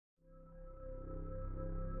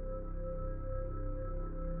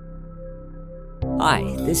Hi,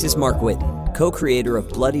 this is Mark Whitten, co-creator of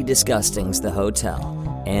Bloody Disgusting's The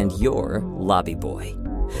Hotel, and your lobby boy.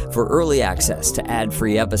 For early access to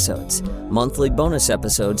ad-free episodes, monthly bonus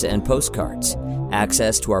episodes and postcards,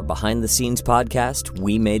 access to our behind-the-scenes podcast,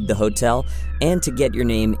 We Made the Hotel, and to get your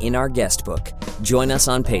name in our guest book, join us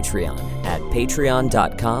on Patreon at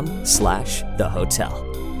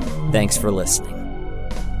patreon.com/thehotel. Thanks for listening.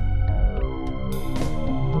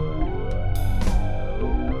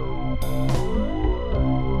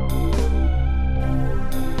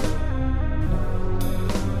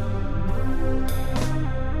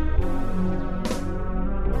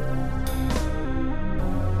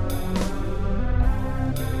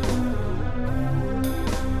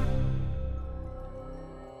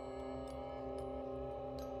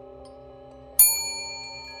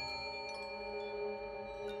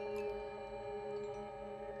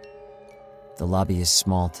 The lobby is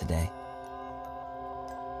small today.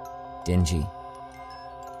 Dingy.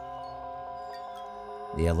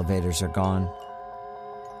 The elevators are gone.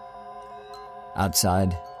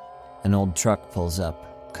 Outside, an old truck pulls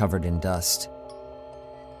up, covered in dust,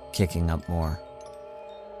 kicking up more.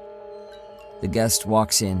 The guest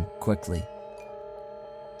walks in quickly.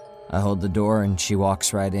 I hold the door and she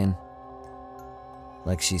walks right in,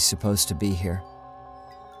 like she's supposed to be here,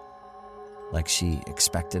 like she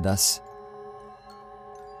expected us.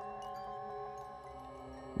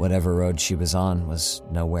 Whatever road she was on was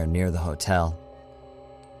nowhere near the hotel.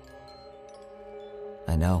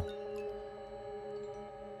 I know.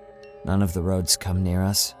 None of the roads come near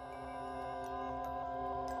us.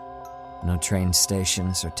 No train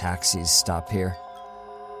stations or taxis stop here.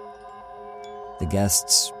 The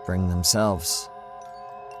guests bring themselves.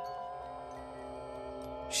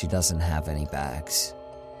 She doesn't have any bags.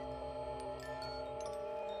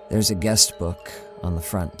 There's a guest book on the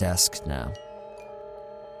front desk now.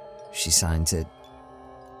 She signs it.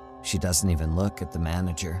 She doesn't even look at the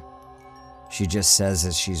manager. She just says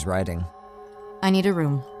as she's writing, "I need a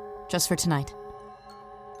room, just for tonight."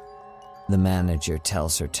 The manager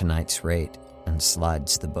tells her tonight's rate and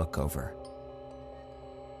slides the book over.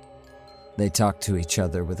 They talk to each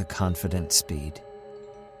other with a confident speed.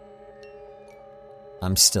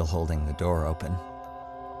 I'm still holding the door open.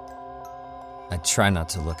 I try not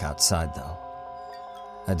to look outside, though.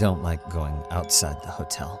 I don't like going outside the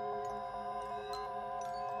hotel.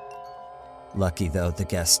 Lucky, though, the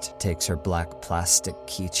guest takes her black plastic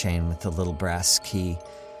keychain with the little brass key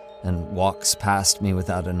and walks past me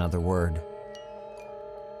without another word.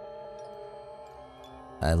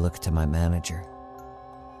 I look to my manager.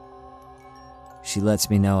 She lets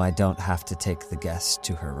me know I don't have to take the guest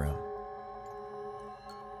to her room.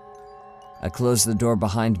 I close the door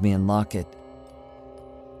behind me and lock it.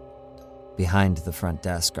 Behind the front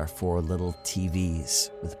desk are 4 little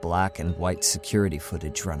TVs with black and white security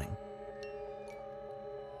footage running.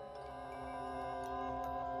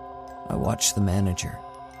 I watch the manager.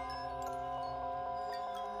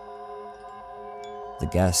 The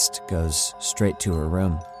guest goes straight to her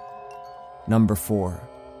room. Number 4.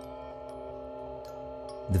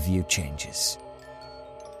 The view changes.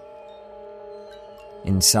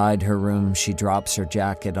 Inside her room, she drops her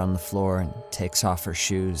jacket on the floor and takes off her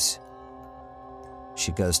shoes.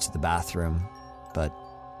 She goes to the bathroom, but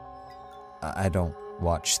I don't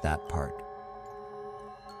watch that part.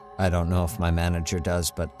 I don't know if my manager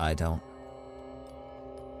does, but I don't.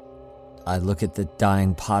 I look at the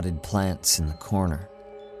dying potted plants in the corner.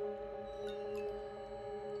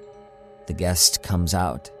 The guest comes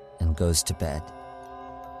out and goes to bed.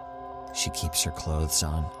 She keeps her clothes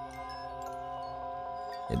on.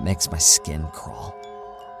 It makes my skin crawl.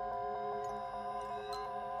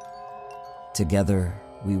 Together,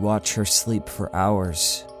 we watch her sleep for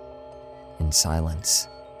hours in silence.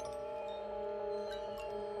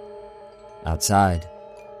 Outside,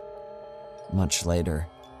 much later,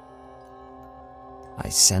 I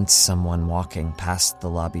sense someone walking past the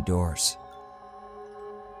lobby doors.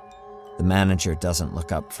 The manager doesn't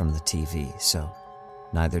look up from the TV, so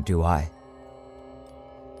neither do I.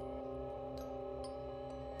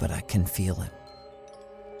 But I can feel him.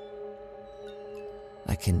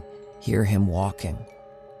 I can hear him walking.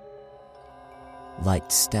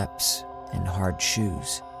 Light steps and hard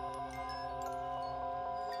shoes.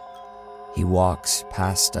 He walks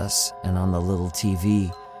past us, and on the little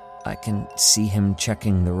TV, I can see him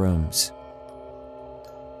checking the rooms.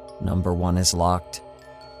 Number 1 is locked.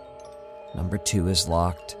 Number 2 is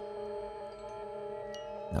locked.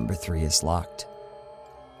 Number 3 is locked.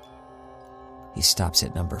 He stops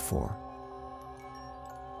at number 4.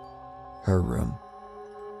 Her room.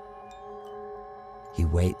 He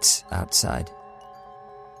waits outside.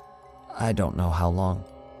 I don't know how long.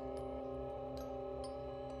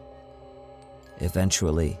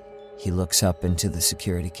 Eventually, he looks up into the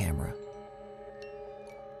security camera.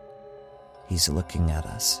 He's looking at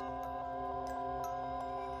us.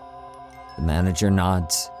 The manager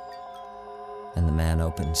nods, and the man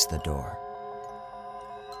opens the door.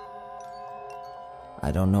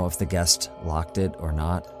 I don't know if the guest locked it or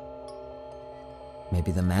not.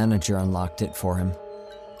 Maybe the manager unlocked it for him.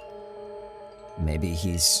 Maybe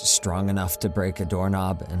he's strong enough to break a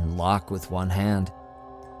doorknob and lock with one hand.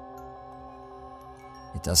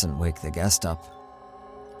 It doesn't wake the guest up.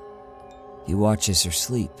 He watches her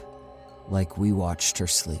sleep, like we watched her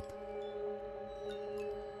sleep.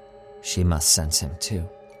 She must sense him too,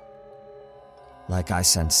 like I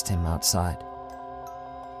sensed him outside.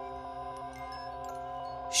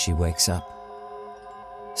 She wakes up,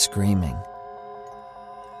 screaming.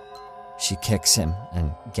 She kicks him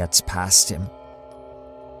and gets past him.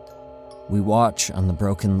 We watch on the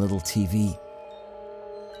broken little TV.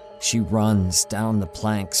 She runs down the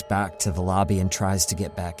planks back to the lobby and tries to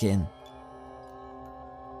get back in.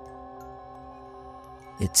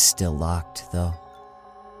 It's still locked, though.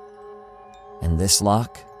 And this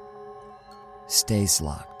lock stays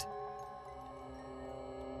locked.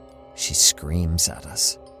 She screams at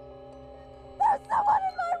us. There's someone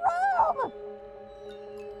in my room!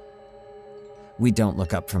 We don't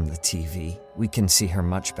look up from the TV. We can see her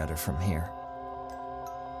much better from here.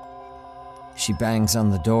 She bangs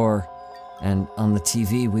on the door, and on the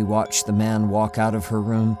TV we watch the man walk out of her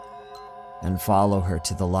room and follow her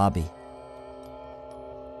to the lobby.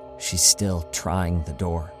 She's still trying the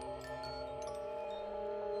door.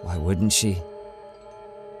 Why wouldn't she?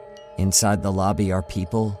 Inside the lobby are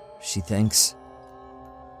people, she thinks.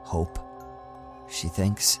 Hope, she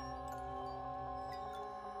thinks.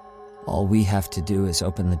 All we have to do is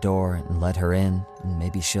open the door and let her in, and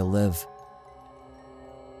maybe she'll live.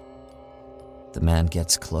 The man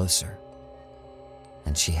gets closer,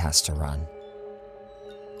 and she has to run.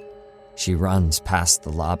 She runs past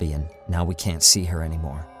the lobby, and now we can't see her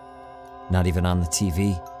anymore. Not even on the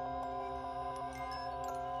TV.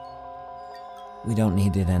 We don't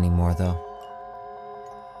need it anymore, though.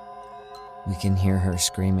 We can hear her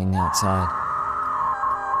screaming outside.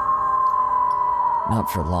 Not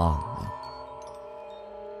for long,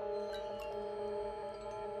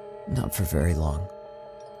 though. Not for very long.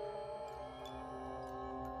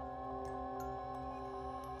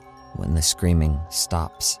 When the screaming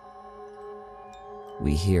stops,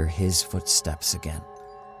 we hear his footsteps again.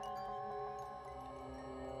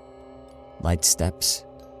 Light steps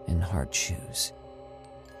in hard shoes.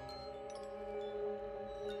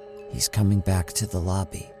 He's coming back to the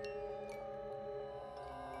lobby.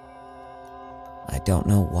 I don't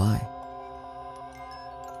know why.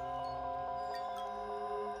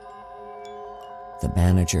 The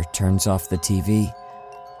manager turns off the TV,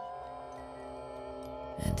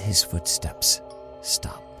 and his footsteps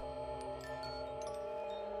stop.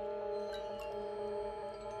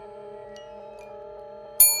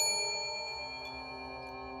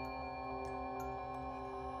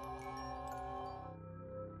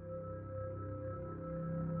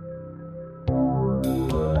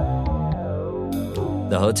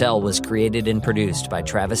 The Hotel was created and produced by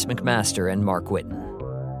Travis McMaster and Mark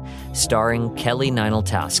Whitten, starring Kelly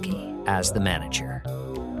Nineltowski as the manager,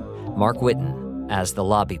 Mark Whitten as the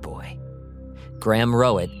lobby boy, Graham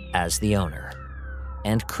Rowett as the owner,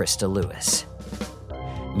 and Krista Lewis.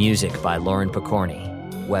 Music by Lauren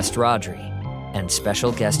Picorni, West Rodri, and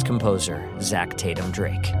special guest composer Zach Tatum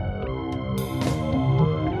Drake.